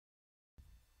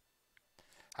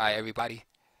Hi everybody.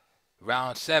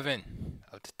 Round 7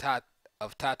 of the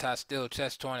Tata Steel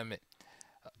Chess Tournament.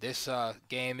 This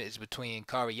game is between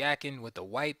Karjakin with the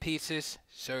white pieces,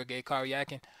 Sergey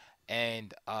Karjakin,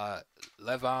 and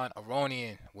Levon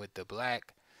Aronian with the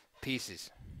black pieces.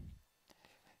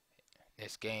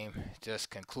 This game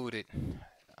just concluded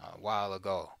a while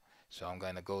ago, so I'm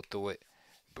going to go through it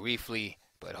briefly,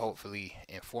 but hopefully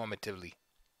informatively.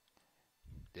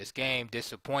 This game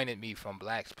disappointed me from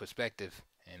Black's perspective,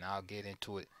 and I'll get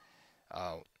into it.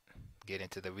 Get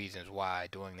into the reasons why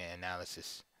during the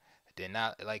analysis. I did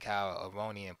not like how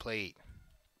Aronian played.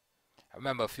 I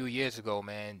remember a few years ago,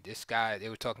 man, this guy, they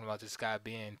were talking about this guy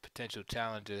being potential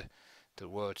challenger to the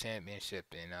World Championship,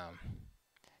 and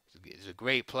he's a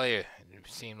great player. It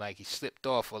seemed like he slipped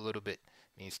off a little bit. I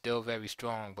mean, he's still very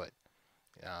strong, but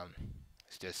um,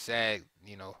 it's just sad,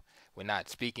 we're not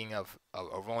speaking of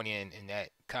Aronian in that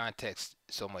context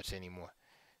so much anymore.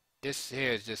 This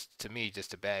here is just, to me,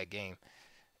 just a bad game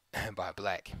by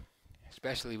Black,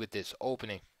 especially with this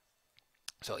opening.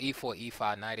 So e4,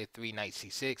 e5, knight a3, knight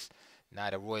c6,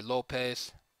 not a Roy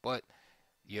Lopez, but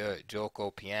your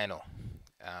Giuoco piano.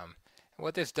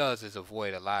 What this does is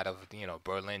avoid a lot of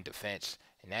Berlin defense,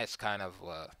 and that's kind of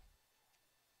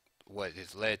what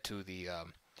has led to the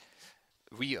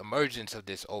re-emergence of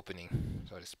this opening,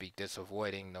 so to speak. This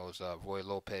avoiding those Roy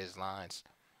Lopez lines,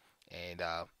 and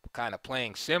kind of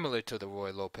playing similar to the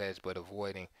Roy Lopez, but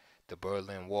avoiding the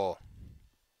Berlin Wall.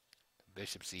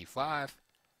 Bishop c5.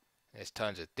 There's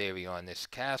tons of theory on this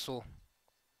castle.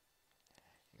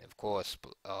 And of course,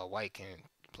 white can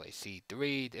play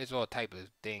c3. There's all type of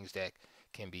things that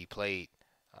can be played.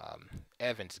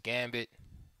 Evans Gambit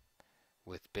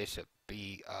with bishop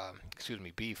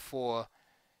b4,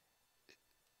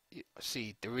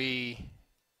 c3,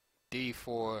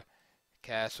 d4,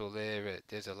 castle there.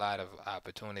 There's a lot of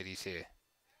opportunities here.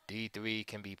 d3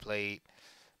 can be played,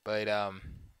 but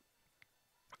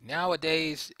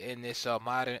nowadays in this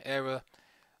modern era,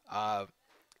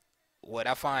 what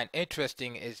I find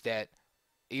interesting is that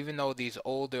even though these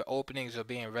older openings are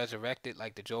being resurrected,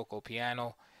 like the Giuoco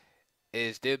piano,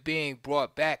 is they're being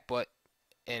brought back, but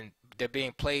they're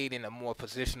being played in a more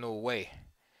positional way.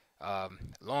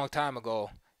 Long time ago,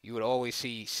 you would always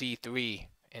see c3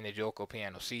 in the Giuoco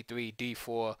piano, c3,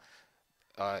 d4.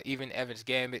 Even Evans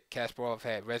Gambit, Kasparov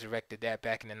had resurrected that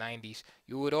back in the 90s.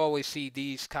 You would always see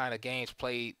these kind of games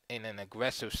played in an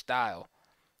aggressive style.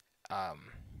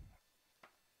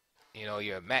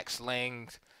 Your Max Lang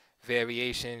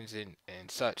variations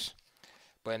and such.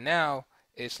 But now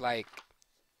it's like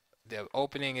the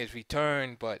opening is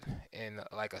returned, but in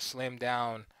like a slimmed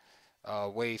down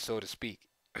way, so to speak.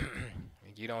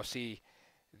 You don't see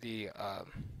the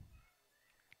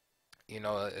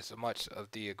as much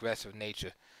of the aggressive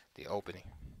nature, the opening.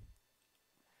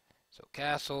 So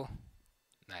castle,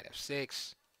 knight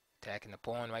f6, attacking the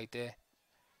pawn right there,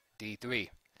 d3.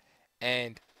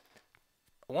 And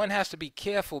one has to be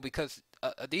careful because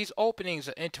these openings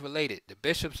are interrelated. The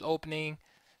bishop's opening,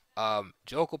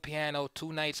 Giuoco piano,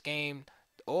 two knights game,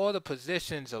 all the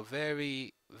positions are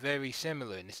very, very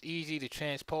similar. And it's easy to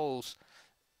transpose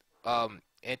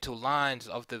into lines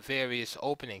of the various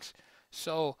openings.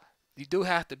 So you do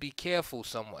have to be careful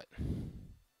somewhat.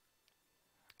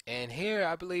 And here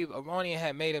I believe Aronian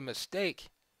had made a mistake,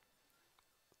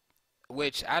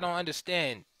 which I don't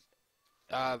understand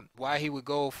why he would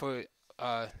go for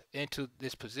into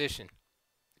this position,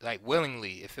 like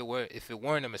willingly, if it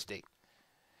weren't a mistake.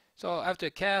 So after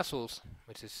castles,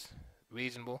 which is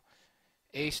reasonable,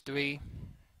 h3,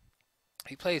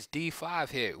 he plays d5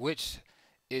 here, which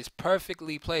is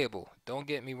perfectly playable. Don't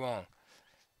get me wrong,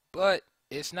 but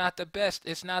it's not the best.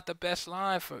 It's not the best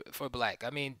line for Black.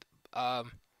 I mean,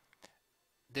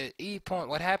 the e pawn.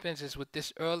 What happens is with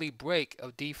this early break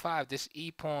of d5, this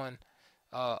e pawn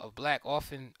of Black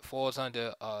often falls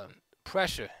under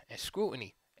pressure and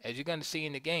scrutiny, as you're going to see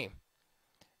in the game.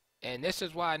 And this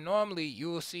is why normally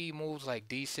you will see moves like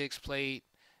d6 played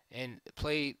in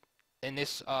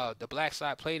this the Black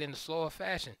side played in a slower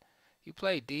fashion. You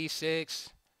play d6.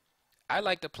 I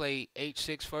like to play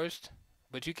h6 first,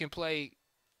 but you can play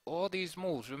all these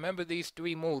moves. Remember these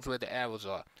three moves where the arrows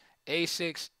are: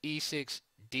 a6, e6,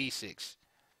 d6.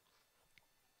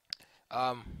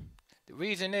 The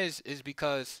reason is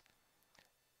because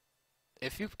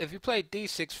if you play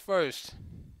d6 first,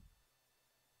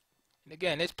 and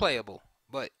again it's playable,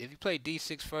 but if you play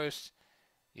d6 first,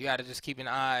 you got to just keep an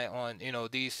eye on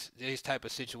these type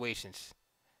of situations.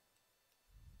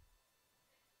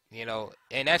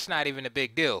 And that's not even a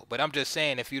big deal. But I'm just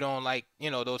saying, if you don't like,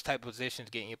 those type of positions,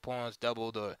 getting your pawns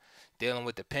doubled or dealing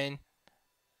with the pin.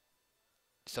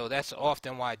 So that's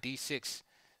often why d6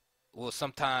 will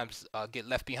sometimes get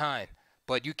left behind.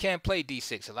 But you can play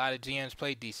d6. A lot of GMs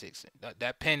play d6.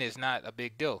 That pin is not a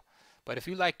big deal. But if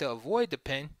you like to avoid the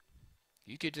pin,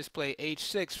 you could just play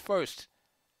h6 first,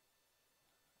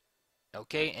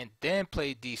 okay, and then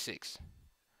play d6.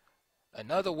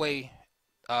 Another way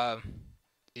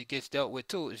it gets dealt with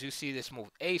too is you see this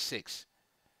move a6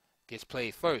 gets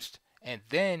played first, and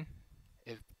then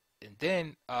if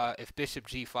bishop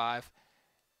g5,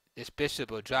 this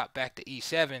bishop will drop back to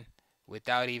e7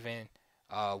 without even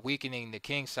weakening the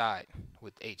king side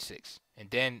with h6, and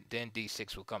then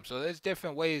d6 will come. So there's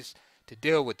different ways to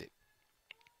deal with it.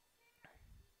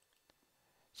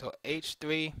 So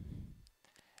h3,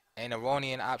 and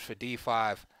Aronian opts for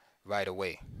d5 right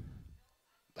away.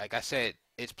 Like I said,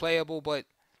 it's playable, but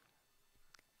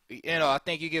I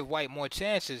think you give white more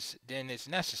chances than is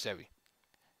necessary.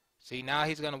 See, now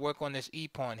he's going to work on this e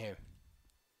pawn here.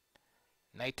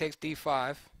 Knight takes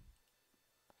d5.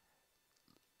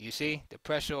 You see the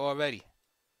pressure already.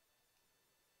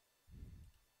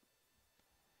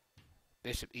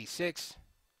 Bishop e6,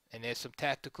 and there's some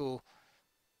tactical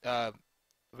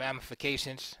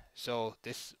ramifications. So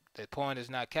the pawn is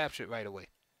not captured right away.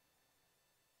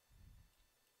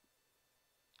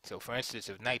 So for instance,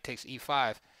 if knight takes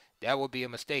e5, that would be a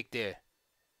mistake there.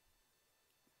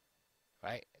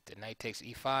 Right? The knight takes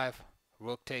e5,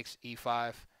 rook takes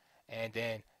e5, and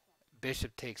then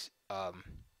bishop takes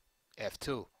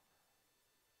f2.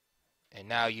 And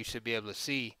now you should be able to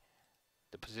see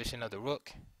the position of the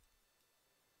rook.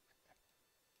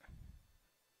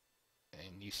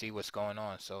 And you see what's going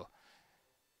on. So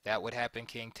that would happen,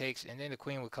 king takes, and then the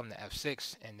queen would come to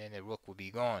f6, and then the rook would be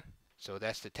gone. So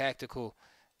that's the tactical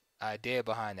idea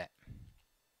behind that.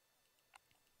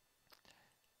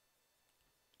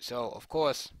 So of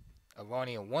course,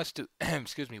 Aronian wants to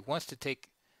Karjakin wants to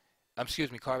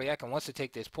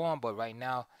take this pawn, but right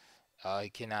now he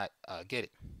cannot get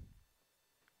it.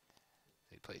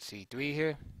 He plays c3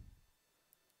 here.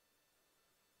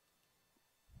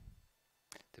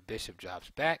 The bishop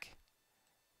drops back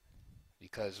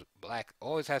because black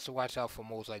always has to watch out for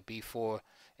moves like b4,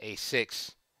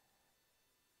 a6,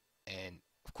 and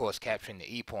of course capturing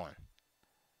the e pawn.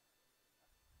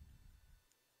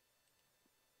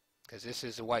 Because this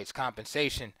is the white's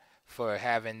compensation for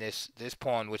having this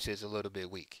pawn, which is a little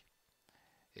bit weak.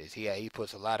 He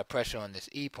puts a lot of pressure on this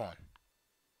e pawn.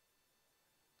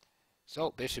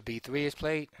 So bishop b3 is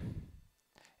played,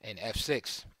 and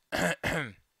f6.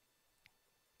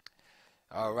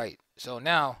 All right. So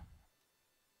now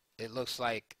it looks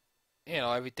like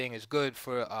everything is good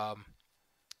for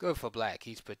black.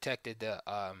 He's protected the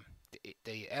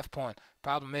f pawn.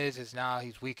 Problem is now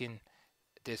he's weakened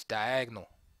this diagonal.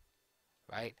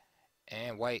 Right,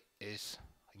 and white is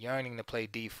yearning to play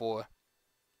d4,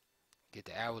 get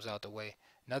the arrows out the way.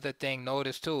 Another thing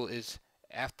notice too is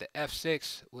after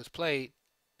f6 was played,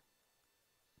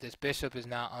 this bishop is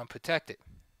now unprotected,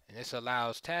 and this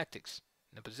allows tactics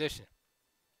in the position.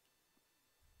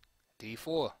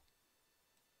 d4.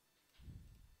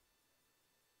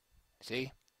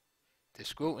 See the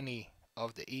scrutiny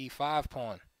of the e5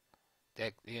 pawn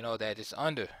that that is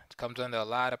under. It comes under a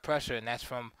lot of pressure, and that's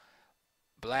from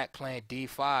black playing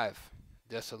d5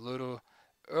 just a little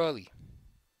early.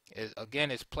 Again,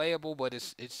 it's playable, but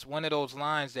it's one of those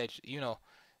lines that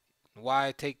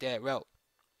why take that route.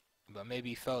 But maybe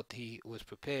he felt he was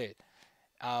prepared.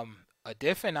 A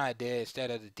different idea, instead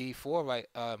of the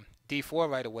d4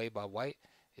 right away by white,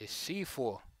 is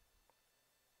c4.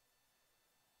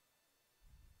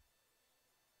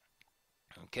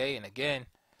 Okay, and again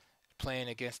playing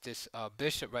against this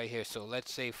bishop right here. So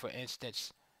let's say, for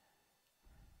instance,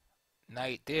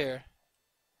 knight there,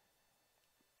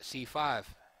 c5,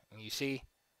 and you see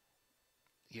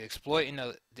you're exploiting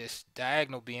this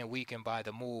diagonal being weakened by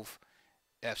the move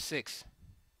f6.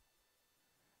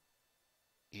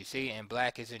 You see, and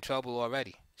black is in trouble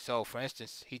already. So for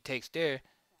instance, he takes there,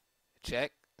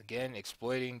 check, again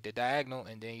exploiting the diagonal,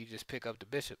 and then you just pick up the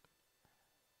bishop.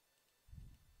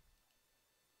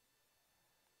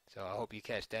 So I hope you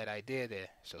catch that idea there.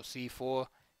 So c4,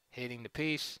 hitting the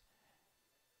piece.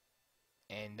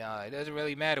 And it doesn't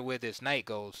really matter where this knight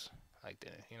goes. Like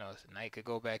the knight could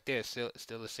go back there. Still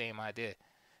the same idea.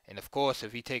 And of course,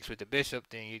 if he takes with the bishop,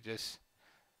 then you just.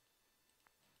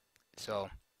 So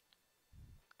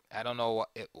I don't know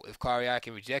if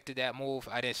Karjakin rejected that move.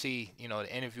 I didn't see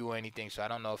the interview or anything, so I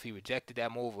don't know if he rejected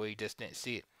that move or he just didn't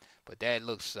see it. But that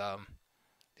looks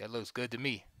good to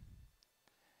me.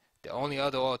 The only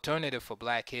other alternative for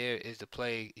black here is to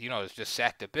play, is just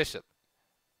sack the bishop.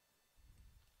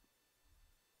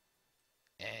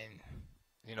 And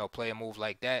play a move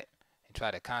like that and try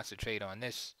to concentrate on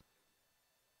this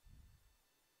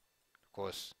Of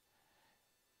course,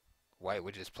 white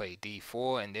would just play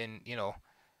d4, and then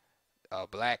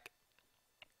black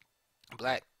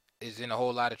black is in a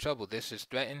whole lot of trouble. This is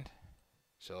threatened,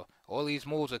 so all these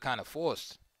moves are kind of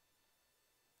forced.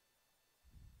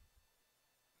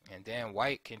 And then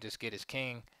white can just get his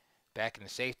king back into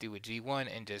safety with g1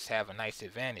 and just have a nice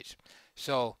advantage.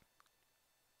 So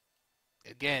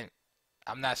again,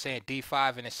 I'm not saying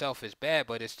d5 in itself is bad,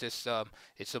 but it's just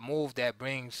it's a move that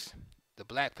brings the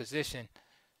black position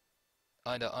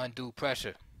under undue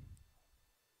pressure.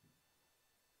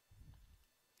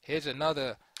 Here's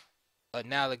another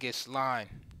analogous line,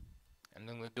 and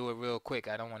I'm going to do it real quick.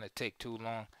 I don't want to take too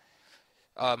long.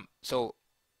 So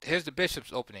here's the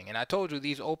bishop's opening, and I told you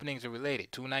these openings are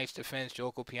related. Two knights defense,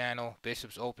 Giuoco piano,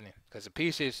 bishop's opening, because the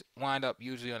pieces wind up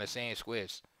usually on the same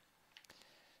squares.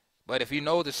 But if you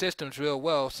know the systems real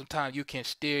well, sometimes you can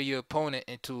steer your opponent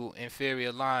into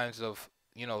inferior lines of,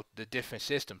 the different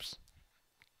systems,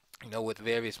 with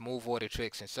various move order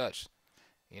tricks and such.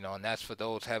 And that's for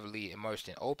those heavily immersed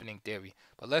in opening theory.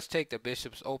 But let's take the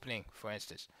bishop's opening, for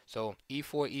instance. So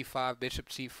e4, e5, bishop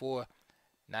c4,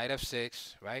 knight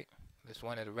f6, right? That's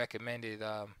one of the recommended,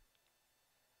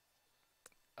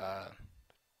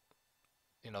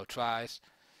 tries.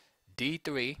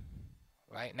 d3,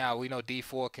 right? Now, we know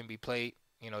d4 can be played,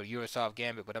 Urasov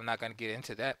gambit, but I'm not going to get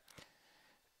into that.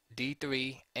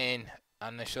 d3, and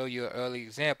I'm going to show you an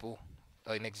example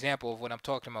of what I'm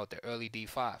talking about, the early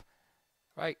d5.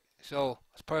 Right, so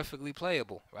it's perfectly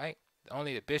playable, right?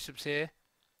 Only the bishop's here,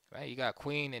 right? You got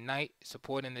queen and knight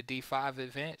supporting the d5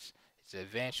 advance. It's the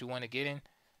advance you want to get in.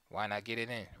 Why not get it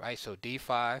in, right? So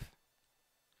d5,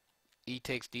 e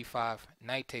takes d5,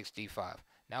 knight takes d5.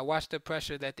 Now watch the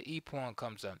pressure that the e pawn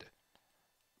comes under.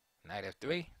 Knight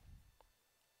f3,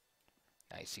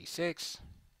 knight c6,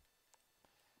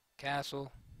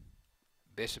 castle,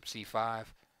 bishop c5,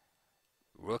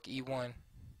 rook e1.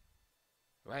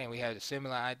 Right, and we had a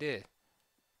similar idea.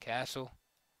 Castle.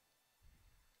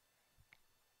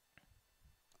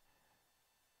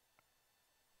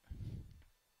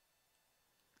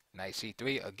 Knight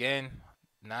c3 again,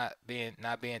 not being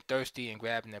thirsty and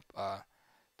grabbing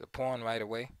the pawn right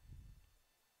away.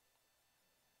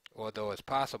 Although it's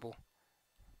possible,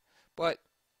 but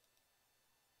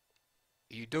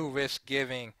you do risk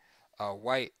giving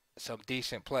white some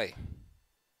decent play,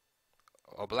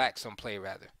 or black some play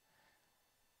rather.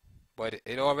 But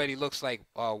it already looks like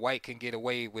white can get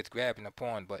away with grabbing the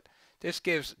pawn, but this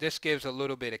gives a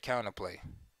little bit of counterplay.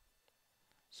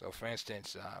 So for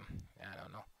instance, I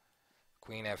don't know,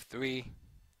 queen f3,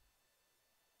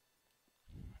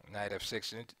 knight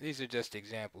f6, and these are just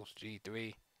examples,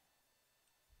 g3.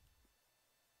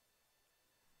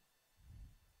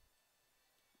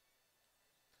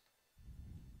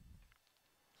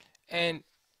 And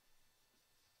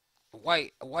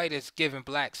white is giving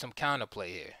black some counterplay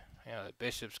here. The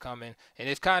bishop's coming, and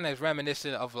it's kind of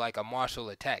reminiscent of like a martial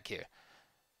attack here.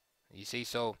 You see,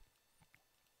 so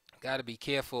got to be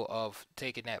careful of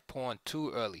taking that pawn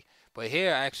too early. But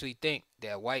here I actually think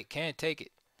that white can take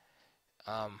it.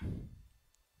 So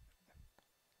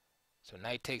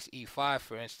knight takes e5,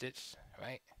 for instance,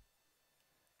 right?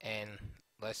 And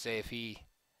let's say if he,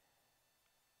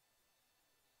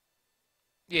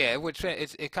 yeah,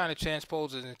 it kind of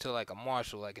transposes into like a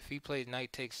martial. Like if he plays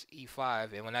knight takes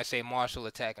e5, and when I say martial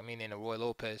attack, I mean in a Roy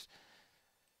Lopez.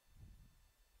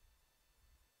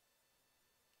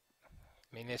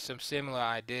 I mean, there's some similar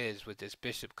ideas with this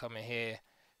bishop coming here,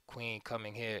 queen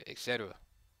coming here, etc.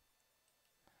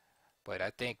 But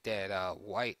I think that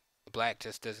black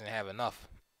just doesn't have enough.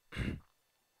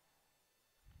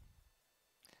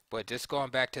 But just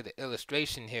going back to the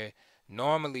illustration here,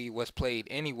 normally what's played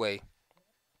anyway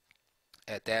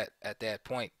at that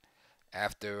point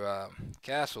after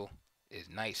castle is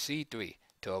knight c3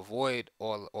 to avoid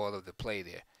all of the play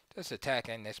there. Just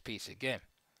attacking this piece again.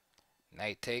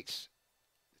 Knight takes,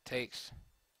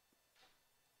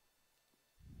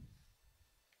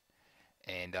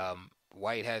 and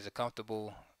white has a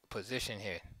comfortable position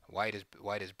here. White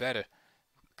is better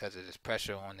because of this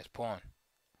pressure on this pawn.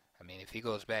 I mean, if he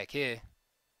goes back here,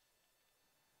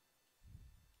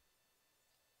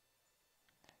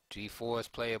 g4 is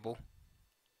playable.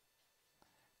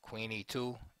 Queen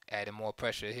e2, adding more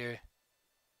pressure here.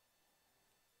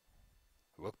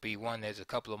 Rook b1, there's a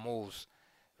couple of moves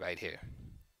right here.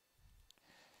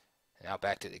 Now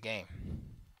back to the game.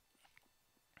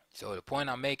 So the point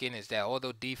I'm making is that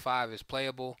although d5 is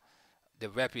playable, the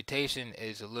reputation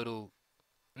is a little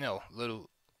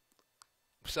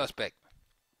suspect.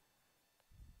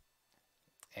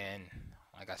 And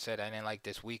like I said, I didn't like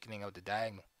this weakening of the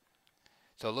diagonal.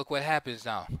 So look what happens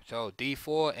now. So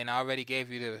d4, and I already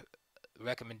gave you the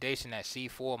recommendation that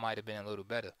c4 might have been a little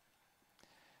better.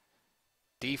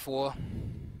 d4,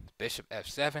 bishop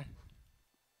f7,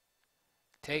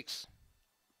 takes.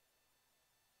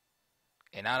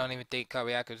 And I don't even think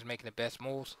Karjakin is making the best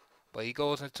moves, but he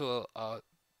goes into a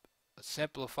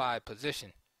simplified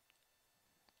position.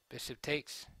 Bishop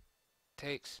takes,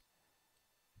 takes,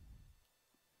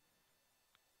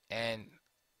 and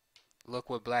look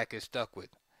what black is stuck with.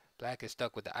 Black is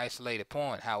stuck with the isolated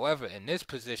pawn. However, in this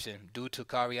position, due to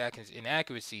Karjakin's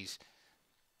inaccuracies,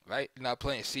 right, not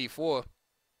playing c4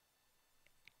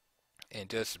 and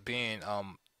just being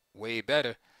way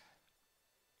better,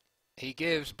 he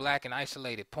gives black an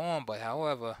isolated pawn. But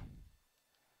however,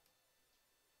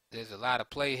 there's a lot of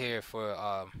play here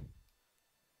for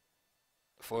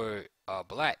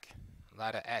black, a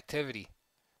lot of activity.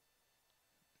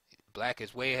 Black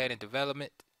is way ahead in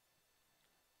development,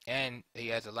 and he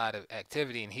has a lot of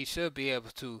activity, and he should be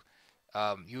able to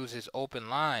use his open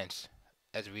lines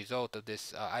as a result of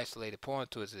this isolated pawn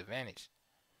to his advantage.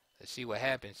 Let's see what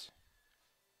happens.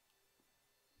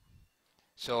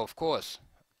 So of course,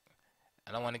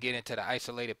 I don't want to get into the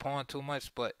isolated pawn too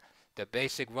much, but the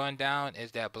basic rundown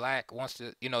is that black wants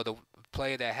to, the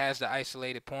player that has the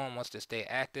isolated pawn wants to stay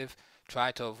active,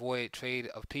 try to avoid trade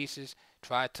of pieces,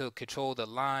 try to control the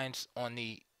lines on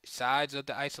the sides of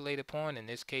the isolated pawn. In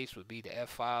this case would be the F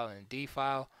file and D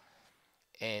file.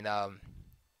 And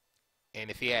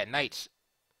if he had knights,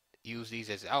 use these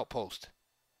as outposts,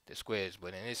 the squares.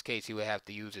 But in this case, he would have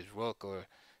to use his rook or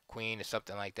queen or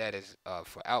something like that as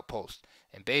for outposts.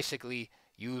 And basically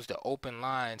use the open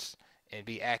lines and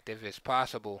be active as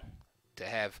possible to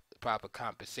have proper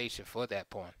compensation for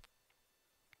that pawn.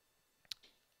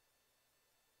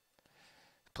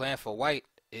 Plan for white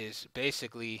is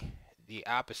basically the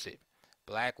opposite.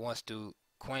 Black wants to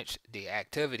quench the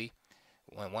activity,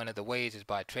 when one of the ways is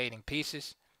by trading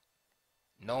pieces,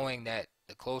 knowing that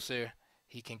the closer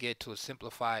he can get to a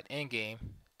simplified endgame,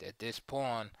 that this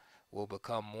pawn will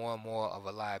become more and more of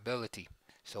a liability.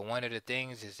 So one of the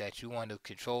things is that you want to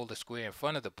control the square in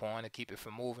front of the pawn to keep it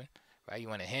from moving, right? You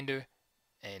want to hinder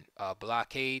and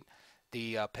blockade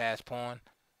the passed pawn,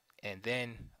 and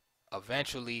then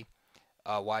eventually,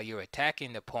 while you're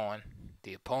attacking the pawn,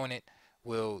 the opponent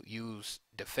will use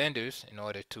defenders in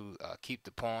order to keep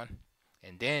the pawn,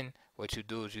 and then what you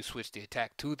do is you switch the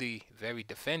attack to the very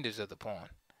defenders of the pawn,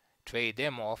 trade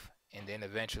them off, and then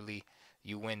eventually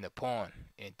you win the pawn,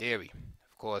 in theory.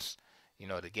 Of course,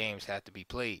 the games have to be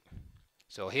played.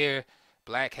 So here,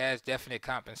 black has definite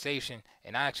compensation,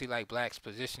 and I actually like black's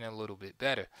position a little bit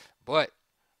better. But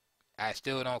I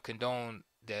still don't condone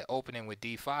the opening with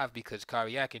d5 because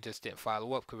Karjakin just didn't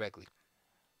follow up correctly.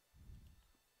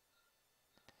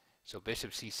 So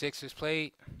bishop c6 is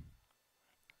played.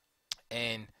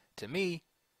 And to me,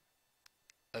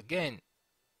 again,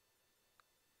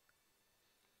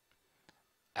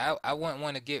 I wouldn't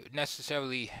want to get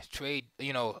necessarily trade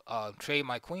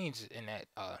my queens in that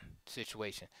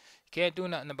situation. You can't do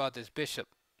nothing about this bishop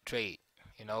trade,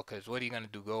 because what are you going to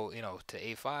do, go to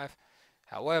a5?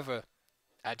 However,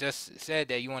 I just said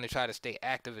that you want to try to stay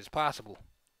active as possible,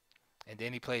 and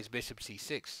then he plays bishop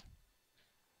c6.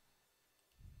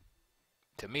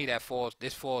 To me,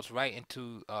 this falls right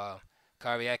into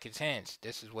Karjakin's hands.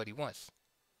 This is what he wants.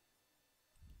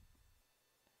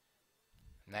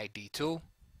 Knight d2.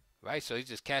 Right, so he's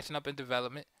just catching up in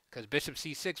development, because bishop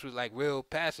c6 was like real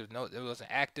passive. No, it wasn't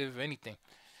active or anything,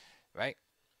 right?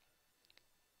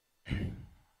 I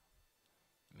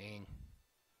mean,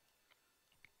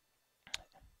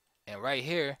 and right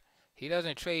here, he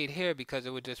doesn't trade here because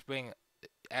it would just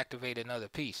activate another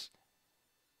piece,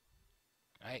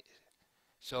 right?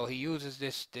 So he uses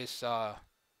this I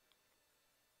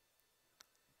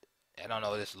don't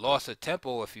know, this loss of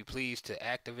tempo, if you please, to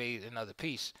activate another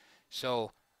piece.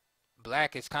 So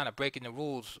black is kind of breaking the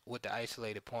rules with the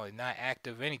isolated pawn, not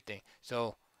active anything.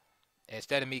 So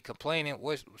instead of me complaining,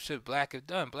 what should black have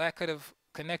done? Black could have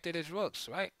connected his rooks,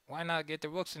 right? Why not get the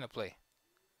rooks into play?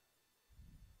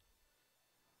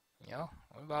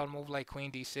 What about a move like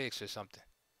queen d6 or something?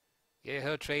 Yeah,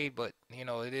 he'll trade, but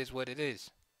it is what it is.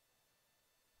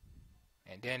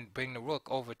 And then bring the rook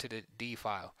over to the d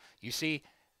file. You see,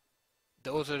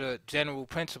 those are the general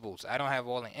principles. I don't have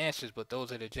all the answers, but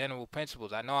those are the general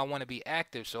principles. I know I want to be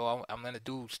active, so I'm going to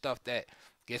do stuff that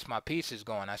gets my pieces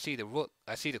going. I see the rook,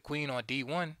 I see the queen on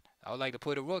d1. I would like to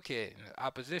put a rook here in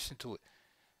opposition to it,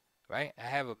 right? I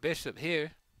have a bishop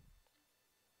here,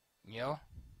 it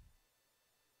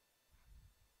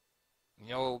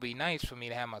would be nice for me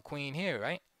to have my queen here,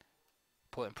 right?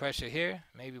 Putting pressure here,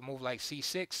 maybe move like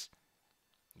c6.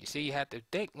 You see, you have to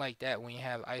think like that when you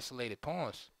have isolated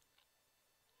pawns.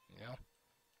 You know,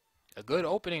 a good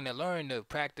opening to learn to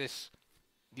practice,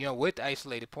 with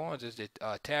isolated pawns is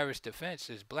that terrace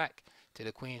defense is black to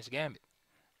the queen's gambit.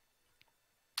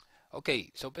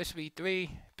 Okay, so bishop e3,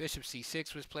 bishop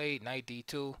c6 was played, knight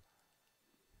d2,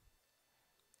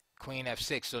 queen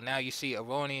f6. So now you see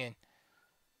Aronian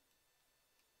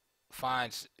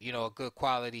finds, a good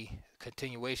quality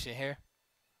continuation here,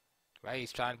 right?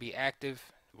 He's trying to be active.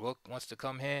 Rook wants to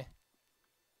come here.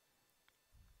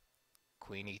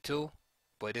 Queen e2.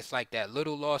 But it's like that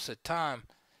little loss of time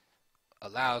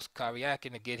allows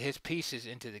Karjakin to get his pieces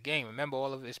into the game. Remember,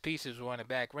 all of his pieces were on the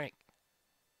back rank.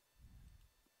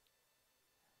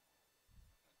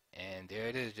 And there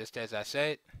it is, just as I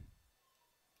said.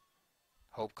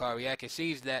 Hope Karjakin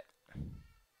sees that.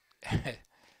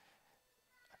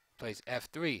 Plays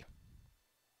f3.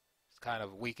 It's kind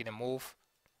of a weakening move.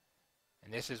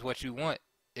 And this is what you want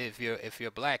if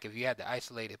you're black, if you have the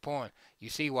isolated pawn. You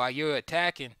see, while you're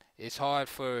attacking, it's hard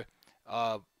for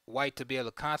white to be able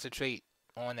to concentrate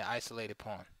on the isolated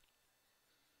pawn.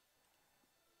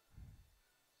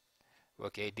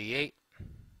 Rook a d8.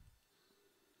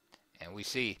 And we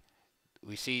see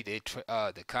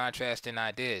the contrast in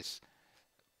ideas.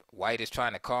 White is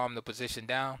trying to calm the position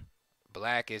down.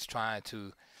 Black is trying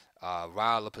to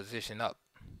rile the position up.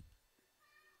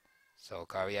 So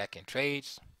Karjakin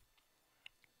trades.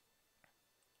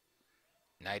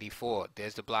 Knight e4.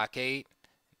 There's the blockade.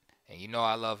 And you know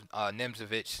I love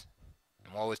Nimzovich.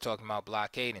 I'm always talking about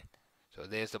blockading. So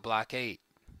there's the blockade.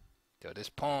 So this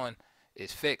pawn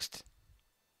is fixed.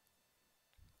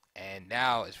 And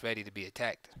now it's ready to be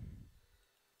attacked.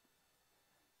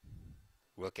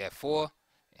 Rook f4.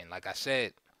 And like I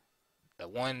said, the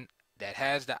one that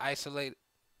has the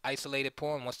isolated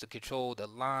pawn wants to control the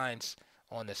lines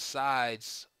on the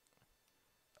sides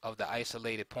of the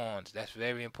isolated pawns. That's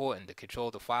very important, to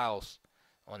control the files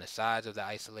on the sides of the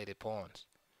isolated pawns.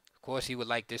 Of course, he would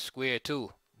like this square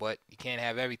too, but you can't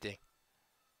have everything.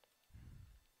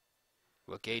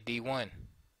 Rook a d1.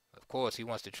 Of course, he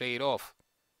wants to trade off,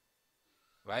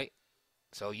 right?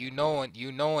 So you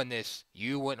knowing this,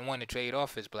 you wouldn't want to trade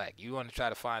off as black. You want to try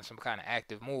to find some kind of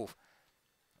active move,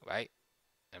 right?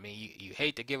 I mean, you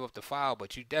hate to give up the file,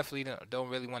 but you definitely don't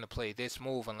really want to play this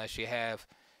move unless you have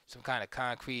some kind of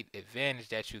concrete advantage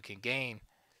that you can gain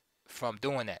from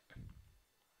doing that.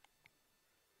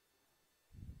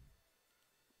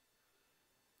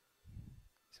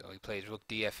 So he plays rook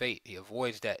df8. He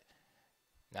avoids that.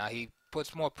 Now he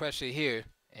puts more pressure here,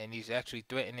 and he's actually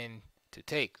threatening to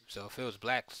take. So if it was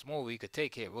black's move, he could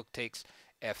take here. Rook takes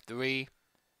f3,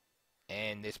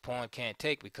 and this pawn can't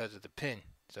take because of the pin.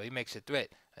 So he makes a threat.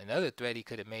 Another threat he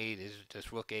could have made is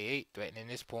just rook a8, threatening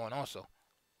this pawn also.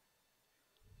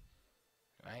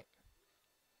 Right?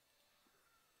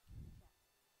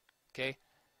 Okay.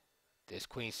 There's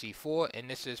queen c4, and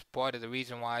this is part of the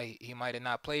reason why he might have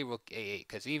not played rook a8,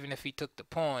 because even if he took the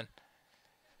pawn,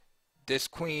 this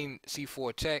queen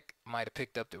c4 check might have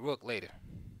picked up the rook later.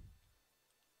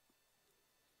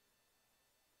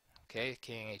 Okay,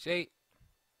 king h8.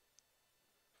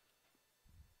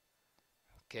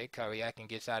 Okay, Karjakin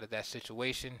gets out of that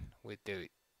situation with the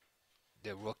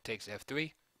rook takes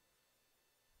f3.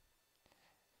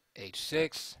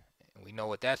 h6. We know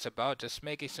what that's about, just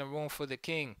making some room for the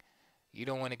king. You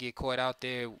don't want to get caught out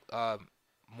there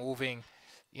moving,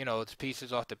 the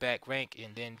pieces off the back rank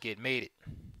and then get mated.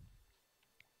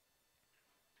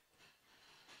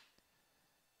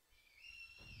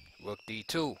 Rook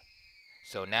d2.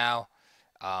 So now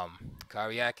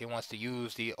Karjakin wants to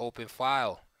use the open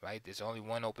file, right? There's only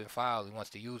one open file. He wants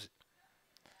to use it.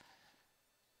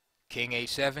 King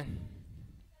h7.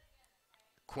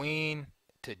 Queen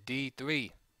to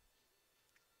d3.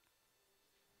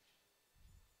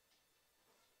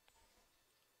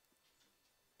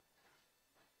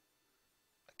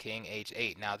 King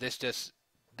h8. Now this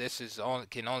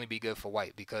can only be good for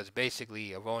white, because basically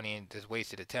Aronian just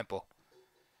wasted a tempo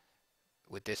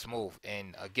with this move.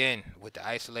 And again, with the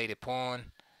isolated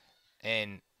pawn,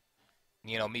 and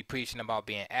me preaching about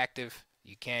being active,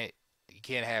 you can't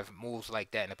have moves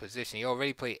like that in a position. You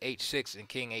already played h6 and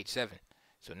king h7,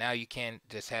 so now you can't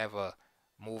just have a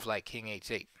move like king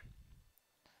h8.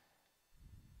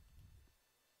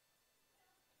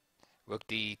 Rook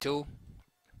d2,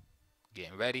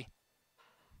 getting ready,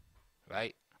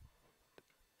 right?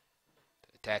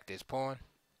 Attack this pawn.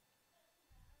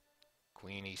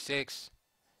 Queen e6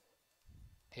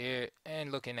 here,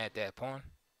 and looking at that pawn.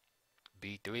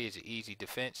 b3 is an easy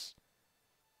defense.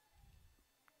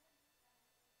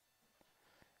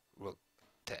 Rook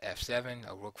to f7,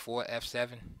 or rook 4 f7.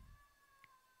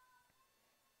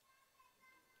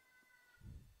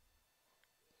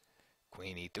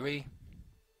 Queen e3,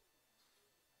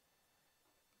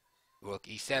 rook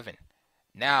e7.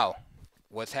 Now,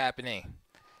 what's happening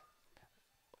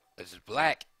is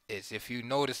black is, if you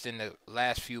noticed in the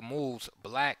last few moves,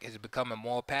 black is becoming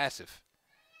more passive.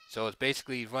 So it's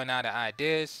basically run out of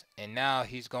ideas, and now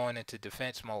he's going into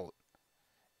defense mode.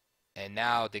 And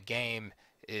now the game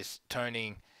is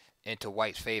turning into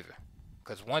white's favor.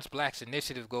 Because once black's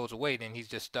initiative goes away, then he's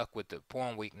just stuck with the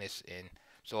pawn weakness, and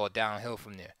it's all downhill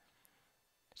from there.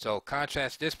 So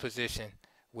contrast this position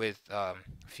with a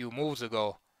few moves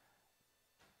ago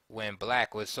when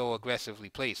black was so aggressively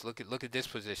placed. Look at this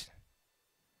position.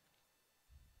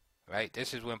 Right?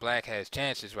 This is when black has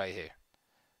chances right here.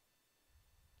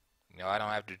 You know, I don't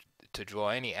have to draw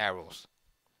any arrows.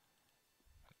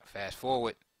 Fast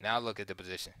forward. Now look at the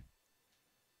position.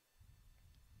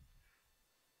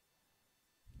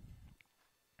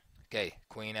 Okay,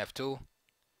 Queen F2.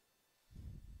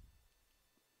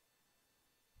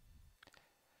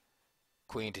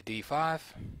 Queen to D5.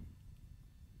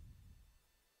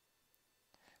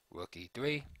 Rook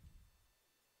E3.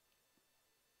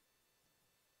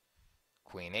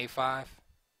 Queen A5.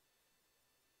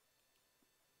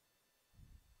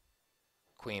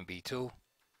 Queen B2.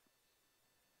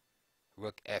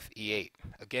 Rook FE8.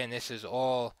 Again, this is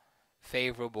all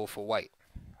favorable for white.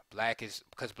 Because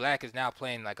black is now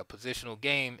playing like a positional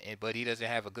game, but he doesn't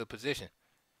have a good position.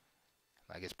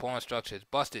 Like his pawn structure is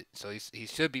busted, so he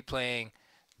should be playing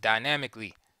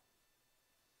dynamically,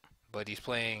 but he's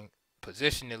playing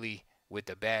positionally with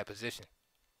the bad position.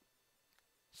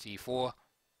 C4,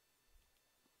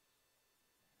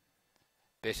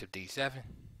 bishop D7,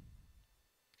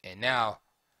 and now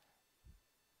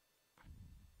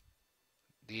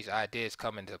these ideas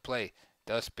come into play.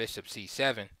 Thus bishop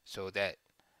C7, so that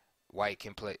black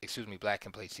can play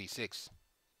C6.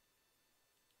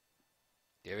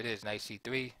 There it is, knight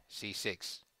C3,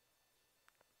 C6.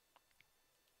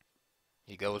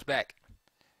 He goes back.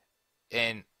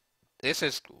 And this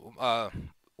is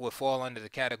would fall under the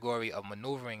category of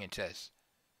maneuvering in chess.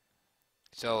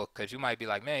 So, because you might be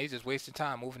like, man, he's just wasting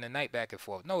time moving the knight back and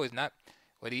forth. No, it's not.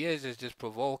 What he is just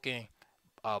provoking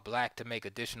black to make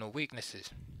additional weaknesses.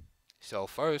 So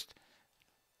first,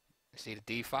 see the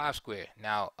D5 square.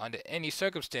 Now, under any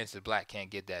circumstances, black can't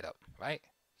get that up, right?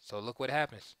 So look what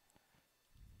happens.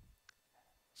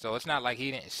 So it's not like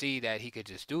he didn't see that he could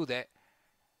just do that.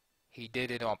 He did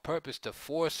it on purpose to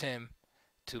force him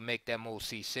to make that move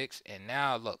C6. And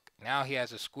now look, now he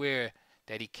has a square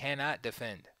that he cannot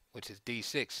defend, which is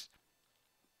D6.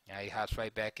 Now he hops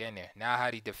right back in there. Now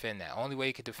how do he defend that? Only way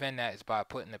he can defend that is by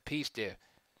putting a piece there.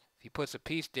 If he puts a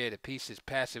piece there, the piece is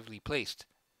passively placed.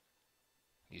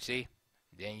 You see?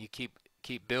 Then you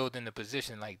keep building the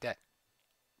position like that.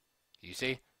 You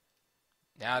see?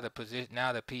 Now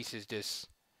the piece is just,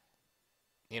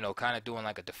 you know, kind of doing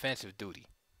like a defensive duty.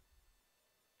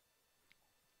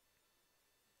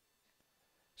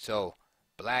 So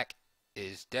black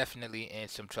is definitely in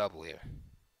some trouble here.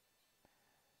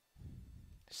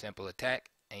 Simple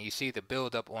attack, and you see the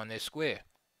build up on this square.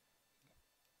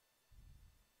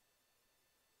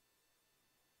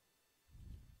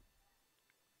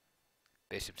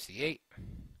 Bishop C8,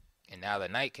 and now the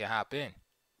knight can hop in.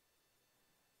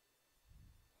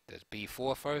 Does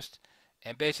B4 first,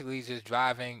 and basically he's just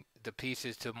driving the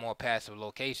pieces to more passive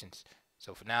locations.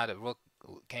 So for now the rook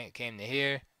came to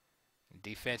here,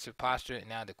 defensive posture, and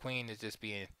now the queen is just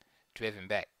being driven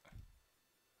back.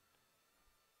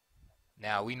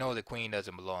 Now we know the queen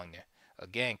doesn't belong there.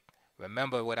 Again,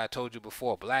 remember what I told you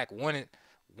before. Black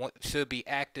should be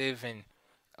active and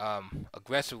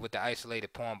aggressive with the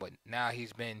isolated pawn, but now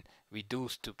he's been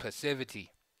reduced to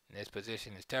passivity. And this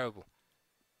position is terrible.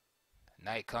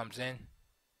 Knight comes in.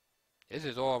 This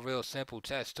is all real simple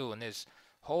chess too, and there's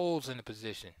holes in the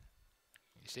position.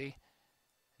 You see?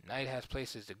 Knight has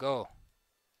places to go.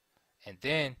 And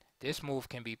then this move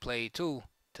can be played too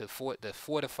to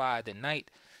fortify the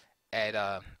knight at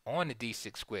on the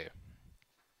D6 square.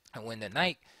 And when the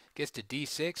knight gets to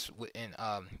D6 and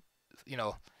you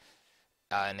know,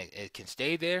 and it can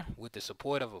stay there with the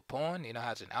support of a pawn, you know,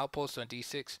 has an outpost on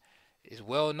D6, it's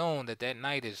well known that that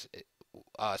knight is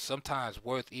sometimes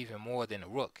worth even more than a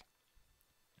rook.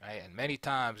 Right? And many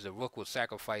times the rook will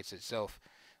sacrifice itself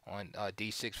on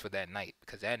D6 for that knight,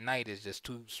 because that knight is just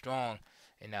too strong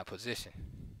in that position.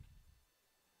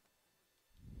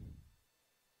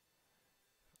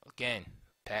 Again,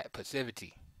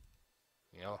 passivity.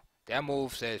 You know, that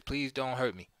move says, please don't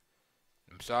hurt me.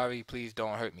 I'm sorry, please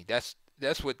don't hurt me. That's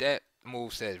what that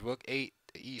move says. Rook 8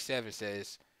 to E7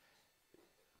 says,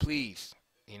 please,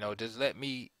 you know, just let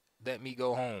me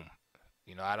go home.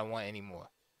 You know, I don't want any more.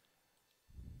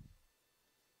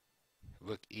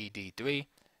 Rook e d3.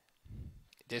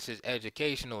 This is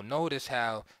educational. Notice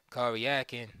how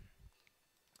Karjakin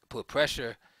put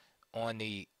pressure on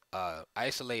the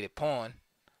isolated pawn,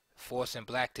 forcing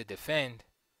black to defend,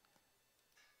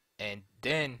 and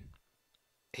then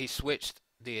he switched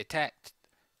the attack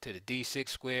to the d6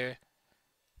 square,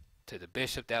 to the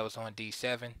bishop that was on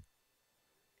d7,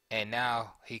 and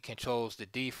now he controls the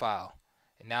d file.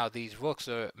 And now these rooks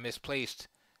are misplaced,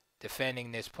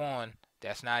 defending this pawn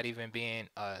that's not even being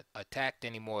attacked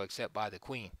anymore except by the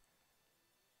queen.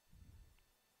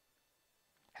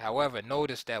 However,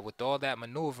 notice that with all that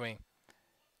maneuvering,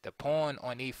 the pawn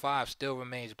on e5 still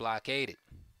remains blockaded.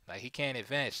 Like, he can't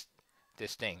advance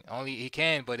this thing. Only he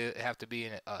can, but it have to be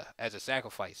as a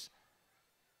sacrifice.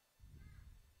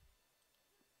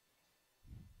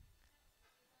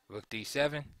 Rook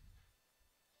d7,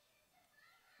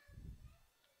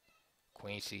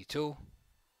 queen c2,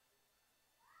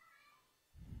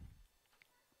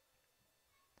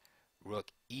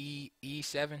 rook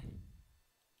e7,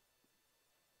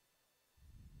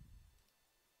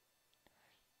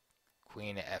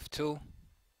 queen to f2,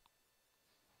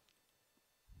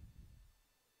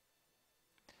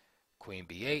 queen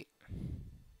b8,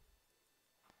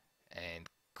 and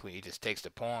queen just takes the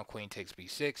pawn. Queen takes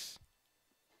b6,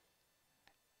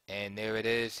 and there it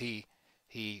is. He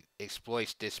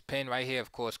exploits this pin right here.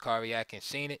 Of course, Karjakin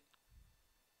seen it,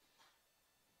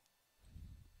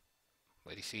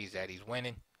 but he sees that he's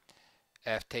winning.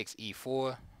 F takes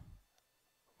e4,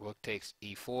 rook takes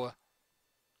e4.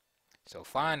 So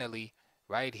finally,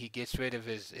 right, he gets rid of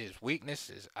his weakness,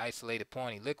 his isolated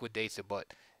pawn. He liquidates it,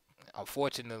 but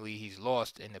unfortunately, he's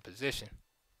lost in the position.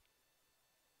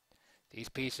 These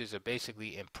pieces are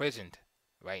basically imprisoned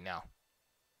right now.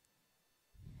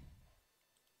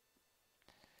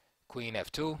 Queen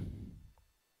f2.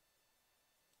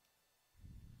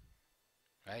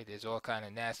 Right, there's all kind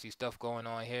of nasty stuff going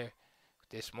on here with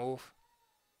this move.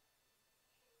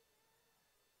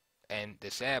 And the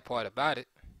sad part about it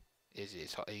is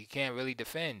you can't really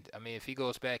defend. I mean, if he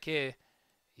goes back here,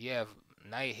 you have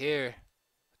knight here,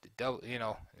 the double,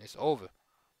 it's over.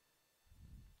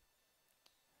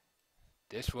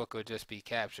 This rook will just be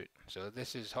captured. So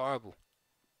this is horrible.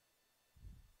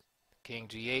 King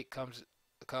g8 comes.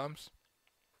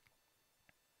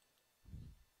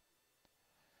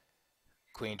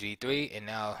 Queen g3, and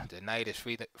now the knight is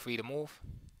free to move.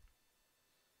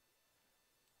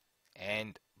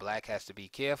 And black has to be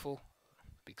careful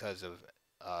because of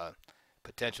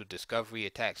potential discovery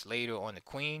attacks later on the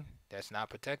queen that's not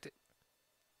protected.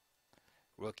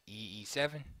 Rook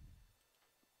e7,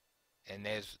 and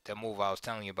there's the move I was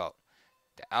telling you about,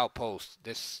 the outpost.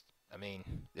 This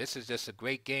is just a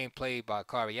great game played by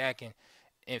Karjakin,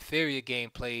 inferior game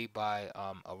played by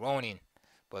Aronian,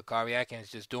 but Karjakin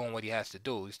is just doing what he has to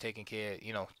do. He's taking care,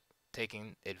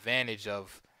 taking advantage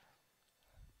of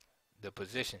the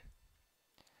position.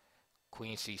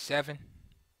 Queen c7,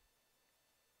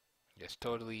 just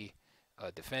totally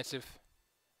defensive.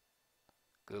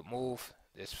 Good move.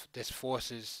 This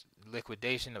forces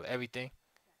liquidation of everything.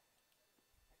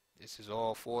 This is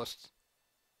all forced,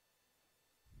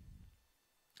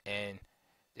 and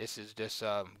this is just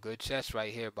good chess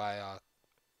right here by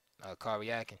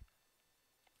Karjakin.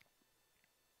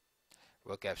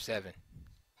 Rook f7.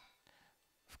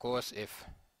 Of course, if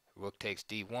rook takes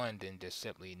d1, then just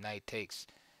simply knight takes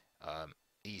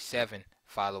e7,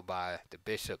 followed by the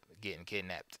bishop getting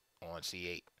kidnapped on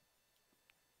c8.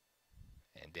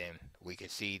 And then we can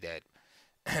see that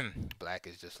black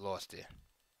is just lost there.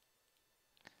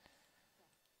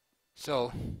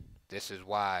 So this is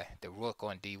why the rook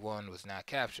on d1 was not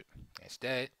captured.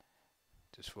 Instead,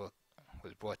 this rook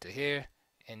was brought to here,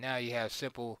 and now you have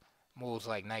simple moves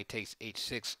like knight takes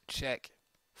h6 check,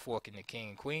 forking the king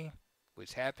and queen,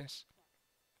 which happens.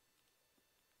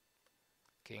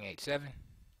 King h7.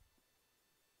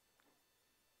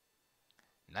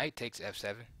 Knight takes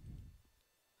f7.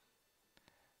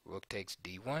 Rook takes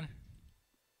d1.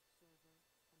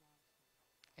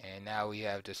 And now we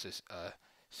have just a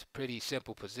pretty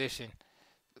simple position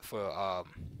for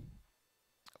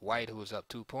white, who is up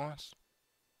 2 pawns.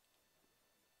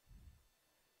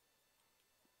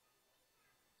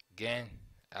 Again,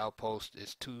 outpost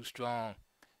is too strong.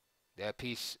 That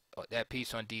piece on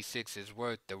d6 is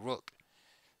worth the rook.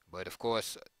 But of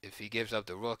course, if he gives up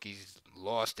the rook, he's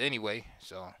lost anyway.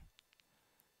 So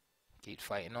keep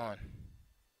fighting on.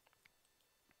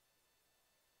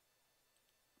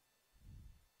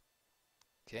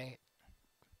 Okay.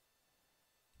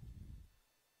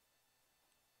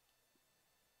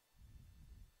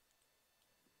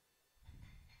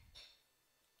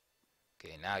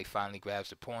 Okay, now he finally grabs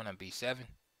the pawn on b7.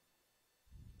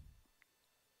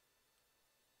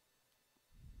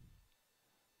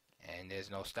 There's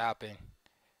no stopping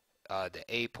the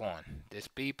A pawn. This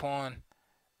B pawn,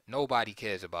 nobody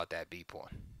cares about that B pawn.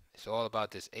 It's all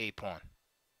about this A pawn.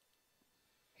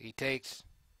 He takes,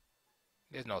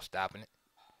 there's no stopping it.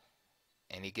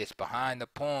 And he gets behind the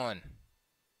pawn,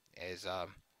 as the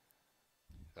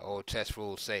old chess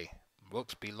rules say.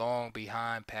 Rooks belong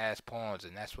behind past pawns,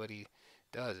 and that's what he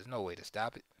does. There's no way to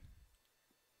stop it.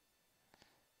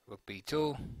 Rook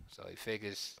b2, so he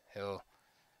figures he'll,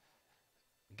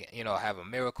 you know, have a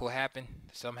miracle happen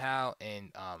somehow,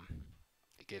 and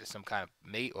get some kind of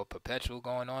mate or perpetual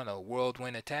going on, a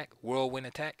whirlwind attack.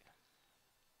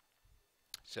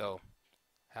 So,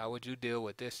 how would you deal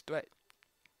with this threat?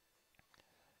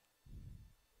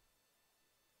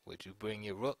 Would you bring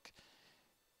your rook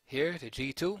here to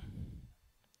g2?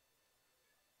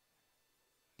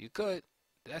 You could.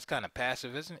 That's kind of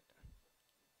passive, isn't it?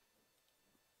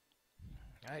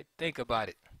 All right, think about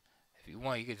it. If you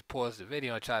want, you can just pause the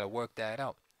video and try to work that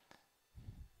out.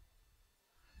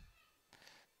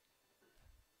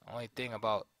 Only thing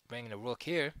about bringing the rook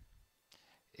here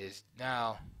is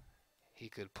now he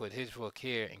could put his rook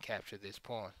here and capture this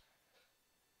pawn,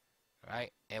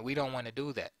 right? And we don't want to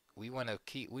do that. We want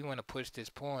to push this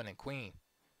pawn and queen,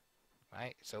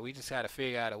 right? So we just got to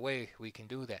figure out a way we can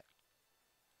do that.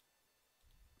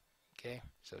 Okay,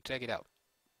 so check it out.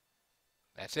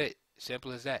 That's it.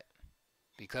 Simple as that.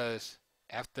 Because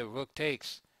after rook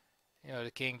takes, you know, the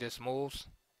king just moves,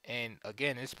 and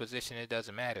again, in this position, it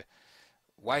doesn't matter.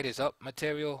 White is up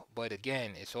material, but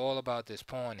again, it's all about this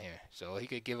pawn here. So he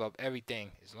could give up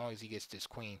everything as long as he gets this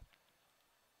queen.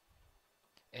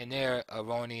 And there,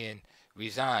 Aronian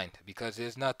resigned because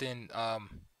there's nothing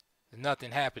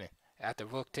happening. After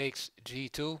rook takes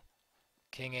g2,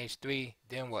 king h3,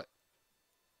 then what?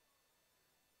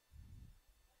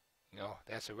 You know,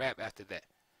 that's a wrap after that.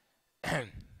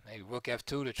 Maybe rook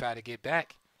f2 to try to get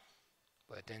back,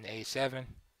 but then a7,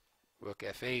 rook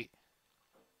f8,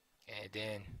 and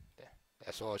then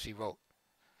that's all she wrote.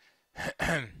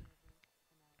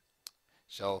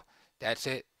 So that's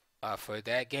it for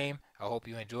that game. I hope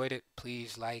you enjoyed it.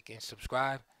 Please like and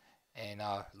subscribe, and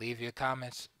leave your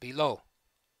comments below.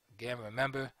 Again,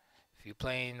 remember, if you're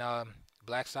playing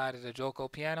black side of the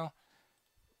Giuoco piano,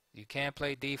 you can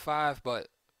play d5, but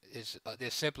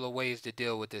there's simpler ways to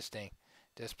deal with this thing.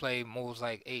 Just play moves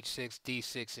like h6,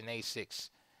 d6, and a6,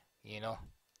 you know,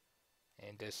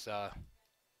 and just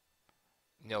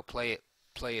you know, play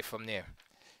it from there.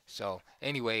 So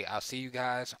anyway, I'll see you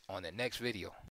guys on the next video.